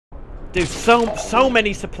Dude, so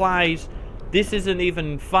many supplies. This isn't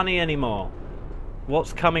even funny anymore.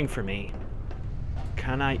 What's coming for me?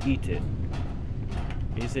 Can I eat it?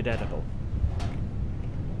 Is it edible?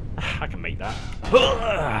 I can make that.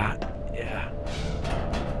 Yeah.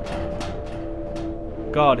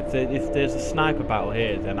 God, if there's a sniper battle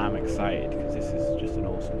here, then I'm excited because this is just an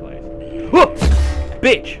awesome place. Whoa!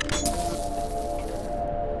 Bitch!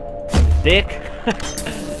 Dick.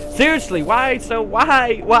 Seriously, why so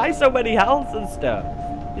many health and stuff?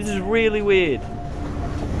 This is really weird.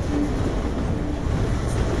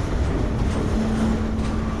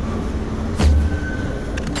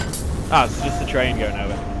 Ah, it's just the train going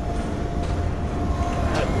over.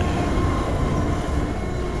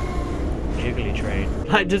 Jiggly train.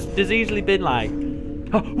 Like, there's easily been like,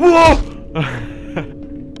 whoa!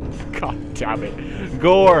 God damn it,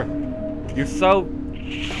 Gore! You're so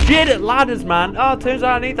shit at ladders, man. Oh, turns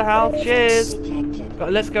out I need the health. Cheers.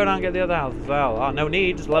 Let's go down and get the other health as well. Oh, no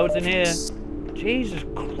need. Just loads in here. Jesus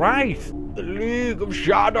Christ. The League of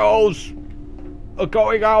Shadows are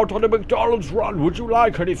going out on a McDonald's run. Would you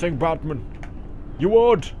like anything, Batman? You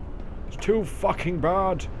would. It's too fucking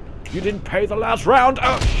bad. You didn't pay the last round.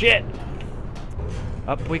 Oh, shit.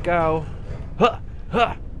 Up we go. Huh,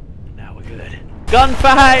 huh. Now we're good.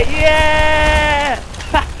 Gunfight. Yeah.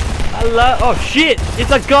 I love. Oh shit! It's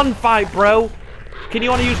a gunfight, bro. Can you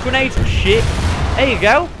want to use grenades and shit? There you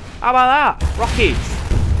go. How about that? Rockets.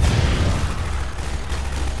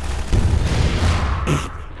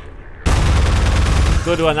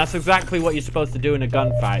 Good one. That's exactly what you're supposed to do in a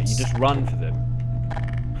gunfight. You just run for them.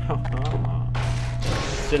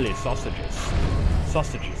 Silly sausages.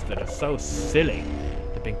 Sausages that are so silly.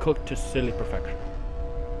 They've been cooked to silly perfection.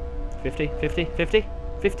 50, 50, 50,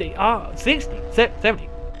 50. Ah, 60, 70.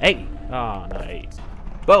 80. Oh, no, 80.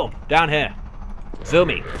 Boom. Down here.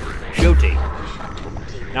 Zoomy. Shooty.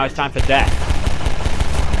 Now it's time for death.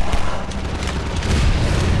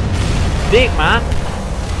 Dick, man.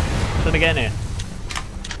 What's get in here?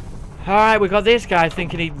 Alright, we got this guy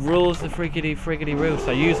thinking he rules the friggity roost.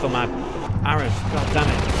 I used all my arrows. God damn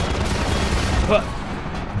it.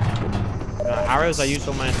 Arrows? I used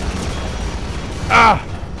all my... Ah!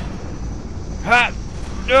 Ha!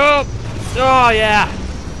 Oh! Oh, yeah!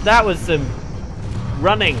 That was some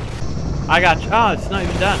running. I got you. Oh, it's not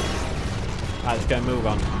even done. Alright, let's go and move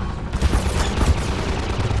on.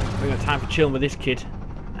 We got time for chilling with this kid.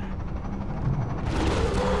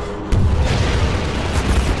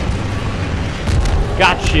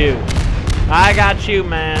 Got you. I got you,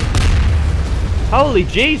 man. Holy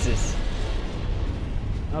Jesus.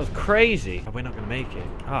 That was crazy. We're not gonna make it.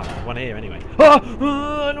 Oh, one here anyway. Oh,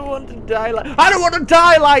 I don't want to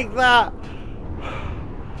die like that.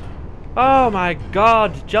 Oh my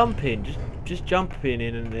God, jumping, just jumping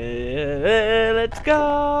in and let's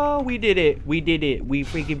go. We did it. We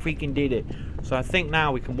freaking did it. So I think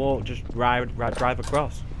now we can walk, just drive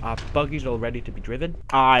across. Our buggy's all ready to be driven.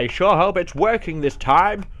 I sure hope it's working this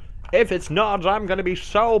time. If it's not, I'm gonna be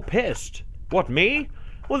so pissed. What, me?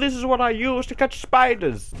 Well, this is what I use to catch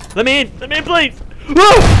spiders. Let me in, please.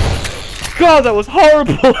 Oh! God, that was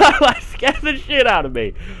horrible. That scared the shit out of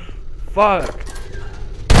me. Fuck.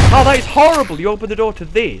 Oh, that is horrible. You opened the door to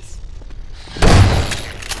this.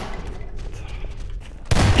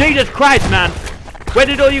 Jesus Christ, man. Where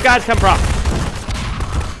did all you guys come from?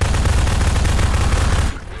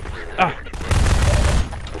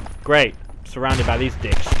 Great. Surrounded by these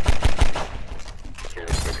dicks.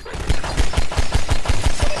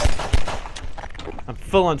 I'm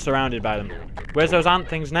full on surrounded by them. Where's those ant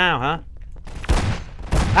things now, huh?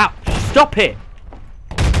 Ow! Stop it!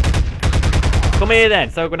 Come here then,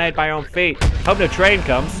 throw a grenade by your own feet. Hope no train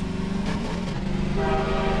comes.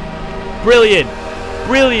 Brilliant!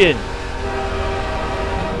 Brilliant!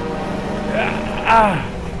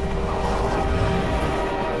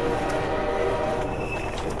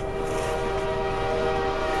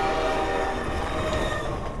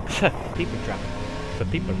 People trap. For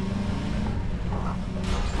people.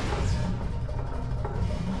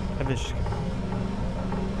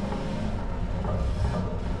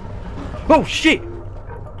 Oh shit!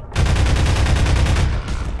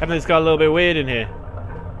 Everything's got a little bit weird in here.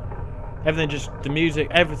 The music,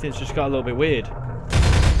 everything's just got a little bit weird.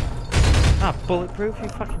 Ah, bulletproof? You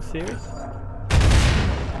fucking serious?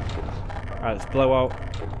 Alright, let's blow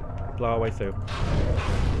our way through.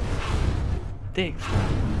 Dicks.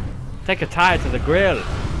 Take a tire to the grill.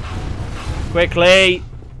 Quickly!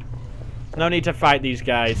 No need to fight these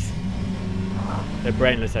guys. They're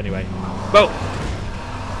brainless anyway. Boom!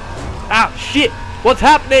 Ah, shit! What's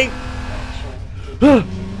happening?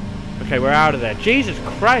 Okay, we're out of there. Jesus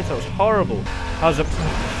Christ, that was horrible. That was a...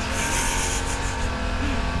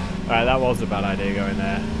 Alright, that was a bad idea going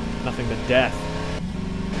there. Nothing but death.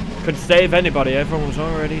 Couldn't save anybody, everyone was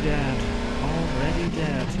already dead. Already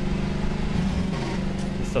dead.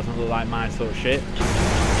 This doesn't look like my sort of shit.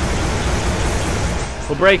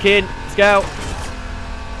 We'll break in. Let's go.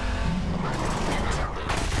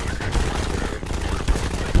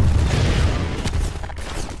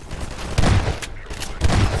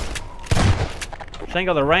 This ain't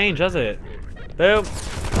got the range, has it? Boom.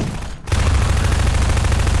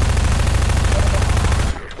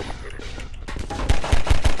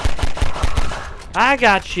 I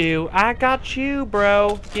got you,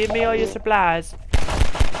 bro. Give me all your supplies.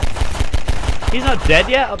 He's not dead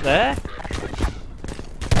yet up there.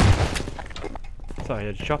 Sorry,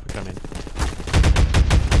 there's a chopper coming.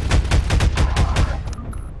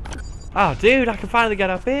 Oh, dude, I can finally get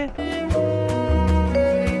up here.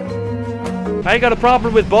 I ain't got a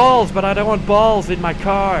problem with balls, but I don't want balls in my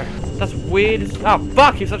car. That's weird. Oh,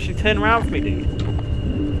 fuck, he's actually turning around for me,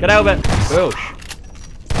 dude. Get over it. Boosh.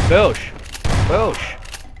 Boosh. Boosh.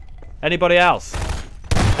 Anybody else?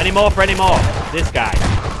 Any more for any more? This guy.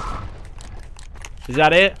 Is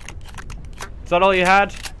that it? Is that all you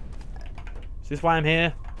had? Is this why I'm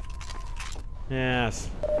here? Yes.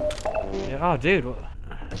 Yeah, oh, dude.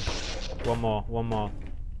 One more.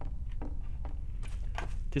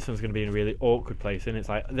 This one's going to be in a really awkward place, and it's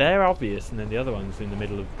like, they're obvious, and then the other one's in the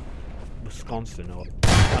middle of Wisconsin, or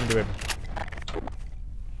under a...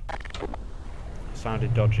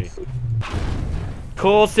 Sounded dodgy. Of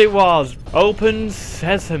course it was. Open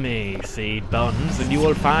sesame, seed buns, and you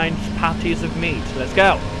will find patties of meat. Let's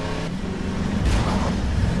go.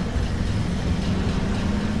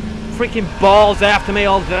 Freaking balls after me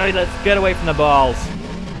all day. Let's get away from the balls.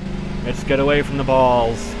 Let's get away from the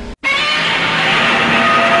balls.